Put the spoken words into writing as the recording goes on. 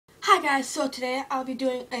Hi guys, so today I'll be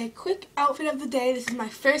doing a quick outfit of the day. This is my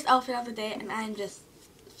first outfit of the day and I'm just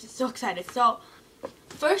so excited. So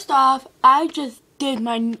first off, I just did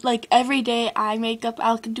my every day eye makeup.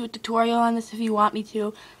 I can do a tutorial on this if you want me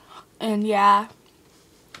to. And yeah,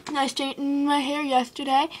 I straightened my hair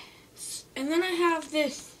yesterday. And then I have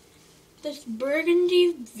this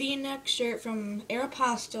burgundy V-neck shirt from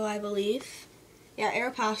Aeropostale, I believe. Yeah,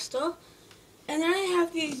 Aeropostale. And then I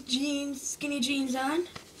have these jeans, skinny jeans on.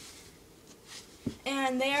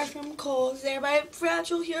 And they are from Kohl's. They're by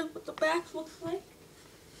Fragile. Here's what the back looks like.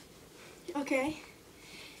 Okay.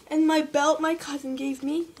 And my belt my cousin gave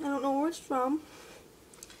me. I don't know where it's from.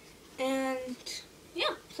 And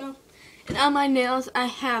yeah, so. And on my nails I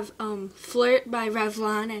have Flirt by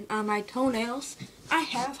Revlon. And on my toenails I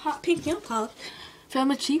have Hot Pink nail polish from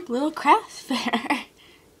a cheap little craft fair.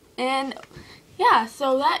 And yeah,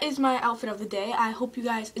 so that is my outfit of the day. I hope you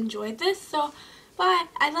guys enjoyed this. So bye.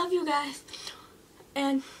 I love you guys.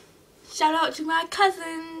 And shout out to my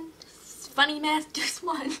cousin, Funny Masters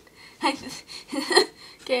 1.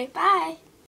 Okay, bye.